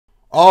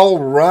All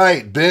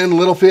right, Ben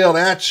Littlefield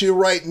at you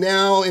right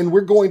now, and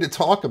we're going to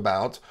talk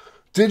about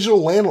digital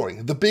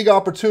landlording, the big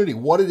opportunity,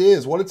 what it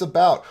is, what it's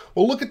about.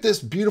 Well, look at this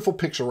beautiful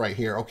picture right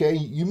here, okay?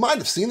 You might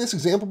have seen this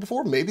example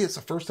before. Maybe it's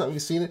the first time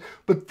you've seen it,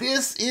 but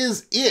this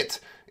is it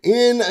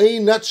in a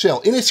nutshell,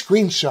 in a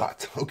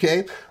screenshot,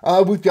 okay?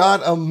 We've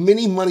got a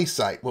mini money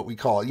site, what we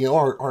call it,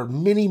 our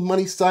mini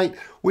money site,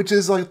 which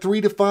is like a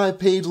 3 to 5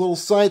 page little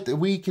site that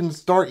we can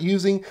start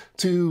using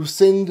to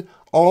send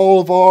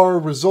all of our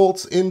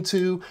results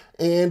into,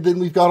 and then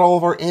we've got all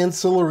of our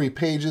ancillary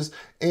pages.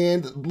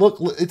 And look,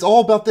 it's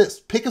all about this.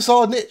 Pick a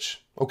solid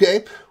niche,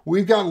 okay?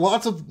 We've got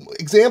lots of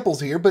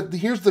examples here, but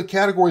here's the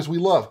categories we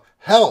love.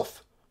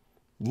 Health,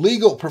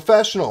 legal,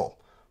 professional,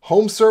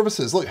 home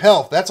services. Look,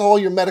 health, that's all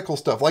your medical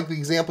stuff. Like the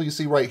example you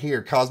see right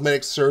here,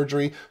 cosmetic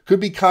surgery, could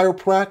be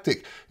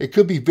chiropractic. It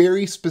could be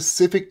very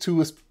specific to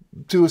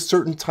a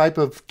certain type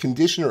of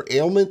condition or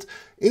ailment.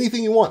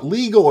 Anything you want,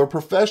 legal or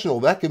professional.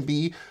 That can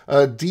be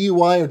a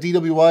DUI or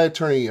DWI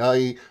attorney,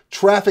 a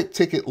traffic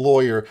ticket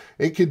lawyer.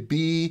 It could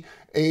be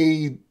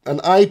an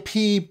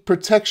IP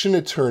protection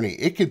attorney.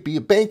 It could be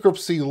a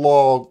bankruptcy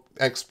law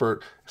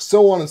expert,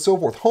 so on and so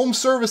forth. Home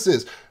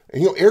services,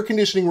 air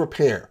conditioning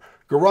repair,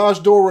 garage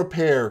door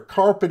repair,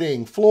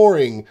 carpeting,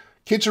 flooring,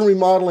 kitchen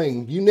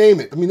remodeling, you name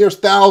it. I mean, there's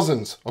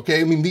thousands, okay?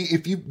 I mean,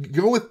 if you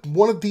go with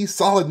one of these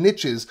solid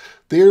niches,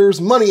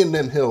 there's money in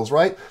them hills,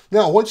 right?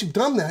 Now, once you've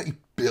done that, you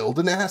build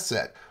an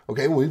asset,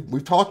 okay?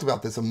 We've talked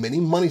about this, a mini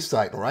money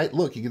site, all right?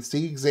 Look, you can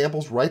see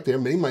examples right there,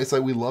 mini money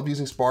site. We love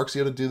using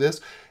Sparzkio to do this.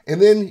 And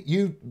then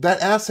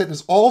that asset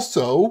is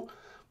also,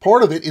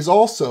 part of it is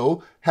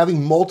also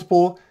having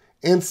multiple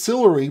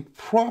ancillary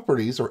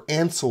properties, or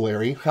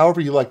ancillary, however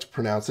you like to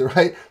pronounce it,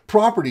 right?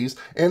 Properties,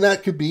 and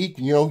that could be,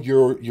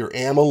 your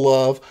AMA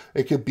love.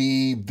 It could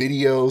be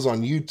videos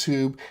on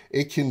YouTube.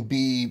 It can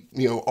be,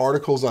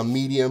 articles on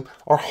Medium.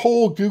 Our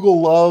whole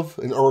Google Love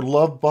or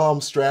Love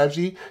Bomb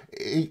strategy,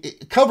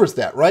 it covers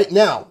that, right?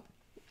 Now,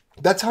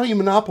 that's how you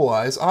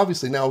monopolize.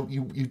 Obviously, now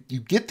you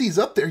get these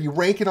up there, you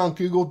rank it on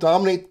Google,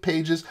 dominate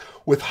pages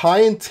with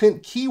high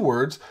intent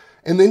keywords,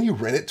 and then you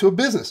rent it to a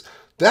business.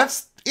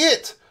 That's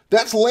it.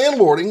 That's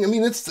landlording. I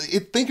mean,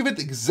 think of it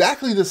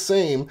exactly the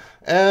same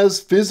as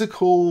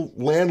physical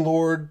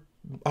landlord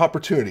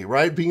opportunity,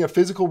 right? Being a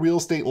physical real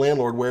estate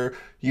landlord where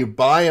you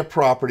buy a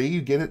property, you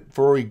get it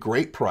for a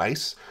great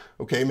price.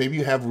 Okay, maybe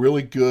you have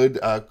really good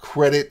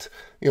credit,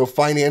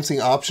 financing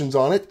options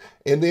on it,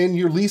 and then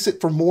you lease it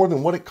for more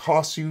than what it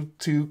costs you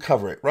to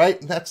cover it, right?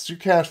 That's your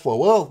cash flow.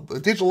 Well,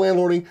 digital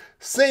landlording,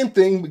 same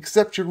thing,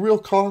 except your real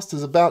cost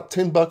is about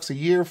 $10 a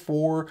year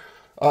for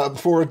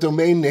a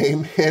domain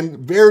name, and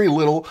very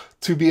little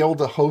to be able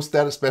to host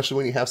that, especially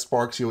when you have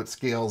Sparzkio. It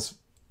scales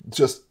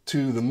just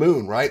to the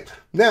moon, right?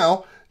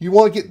 Now, you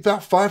want to get about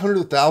 $500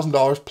 to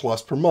 $1,000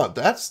 plus per month.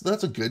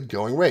 That's a good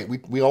going rate.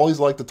 We always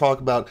like to talk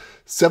about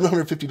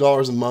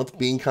 $750 a month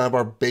being kind of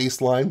our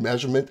baseline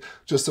measurement,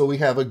 just so we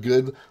have a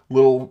good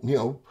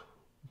little,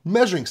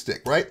 measuring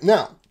stick, right?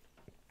 Now,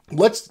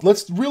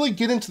 let's really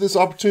get into this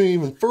opportunity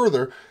even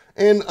further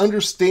and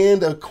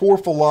understand a core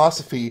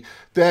philosophy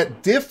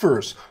that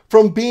differs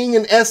from being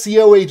an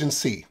SEO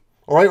agency,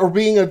 all right, or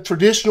being a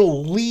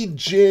traditional lead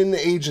gen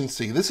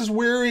agency. This is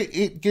where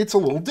it gets a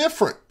little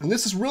different. And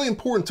this is really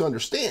important to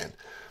understand,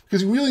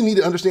 because you really need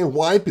to understand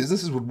why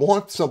businesses would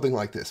want something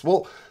like this.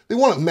 Well, they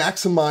want to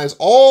maximize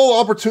all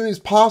opportunities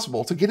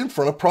possible to get in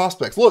front of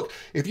prospects. Look,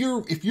 if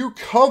you're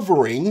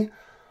covering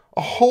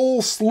a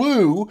whole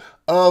slew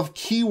of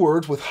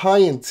keywords with high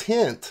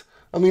intent,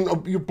 I mean,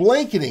 you're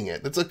blanketing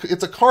it.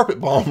 It's a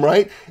carpet bomb,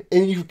 right?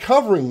 And you're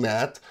covering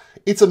that.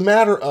 It's a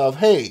matter of,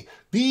 hey,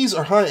 these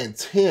are high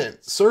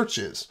intent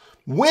searches.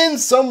 When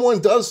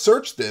someone does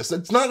search this,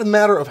 it's not a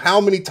matter of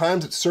how many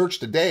times it's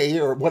searched a day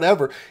or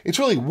whatever. It's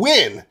really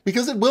when,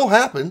 because it will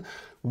happen.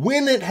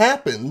 When it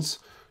happens,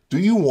 do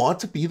you want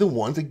to be the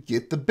one to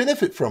get the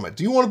benefit from it?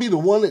 Do you want to be the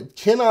one that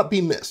cannot be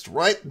missed,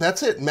 right?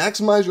 That's it.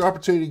 Maximize your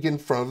opportunity to get in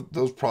front of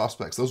those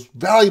prospects, those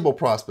valuable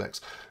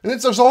prospects. And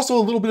there's also a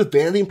little bit of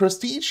vanity and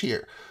prestige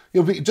here.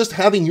 Just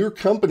having your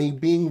company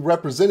being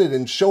represented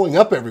and showing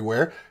up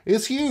everywhere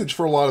is huge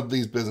for a lot of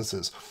these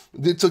businesses.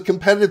 It's a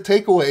competitive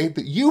takeaway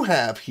that you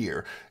have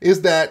here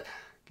is that,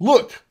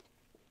 look,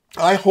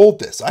 I hold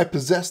this, I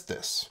possess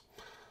this.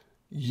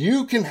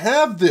 You can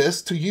have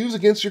this to use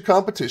against your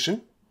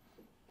competition,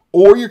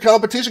 or your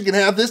competition can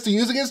have this to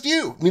use against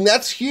you. I mean,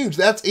 that's huge.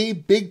 That's a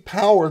big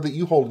power that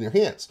you hold in your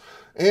hands.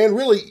 And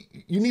really,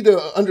 you need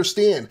to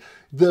understand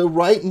the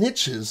right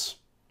niches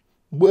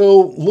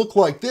will look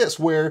like this,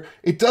 where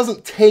it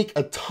doesn't take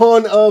a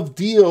ton of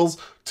deals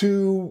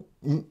to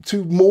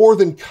more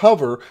than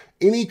cover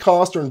any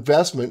cost or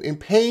investment in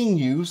paying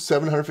you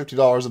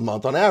 $750 a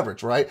month on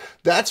average, right?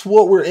 That's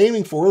what we're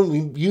aiming for.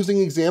 And using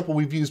an example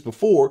we've used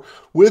before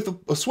with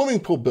a swimming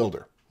pool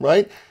builder,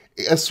 right?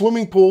 A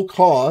swimming pool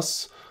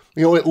costs,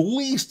 at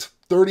least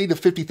 $30,000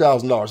 to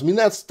 $50,000. I mean,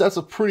 that's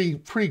a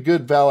pretty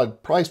good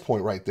valid price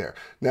point right there.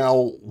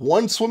 Now,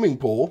 one swimming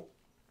pool,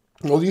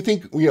 do you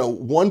think,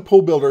 one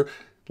pool builder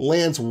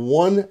lands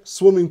one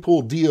swimming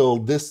pool deal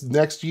this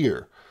next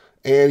year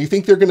And you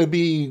think they're going to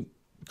be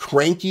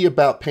cranky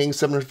about paying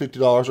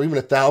 $750 or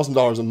even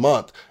 $1,000 a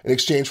month in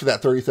exchange for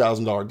that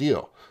 $30,000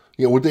 deal?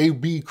 Would they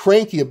be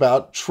cranky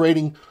about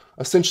trading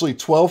essentially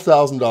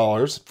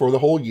 $12,000 for the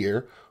whole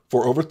year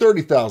for over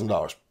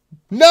 $30,000?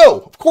 No,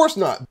 of course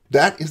not.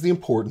 That is the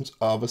importance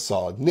of a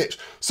solid niche.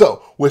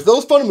 So with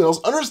those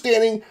fundamentals,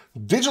 understanding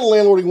digital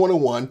landlording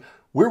 101,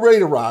 we're ready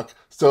to rock.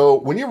 So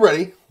when you're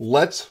ready,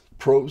 let's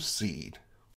proceed.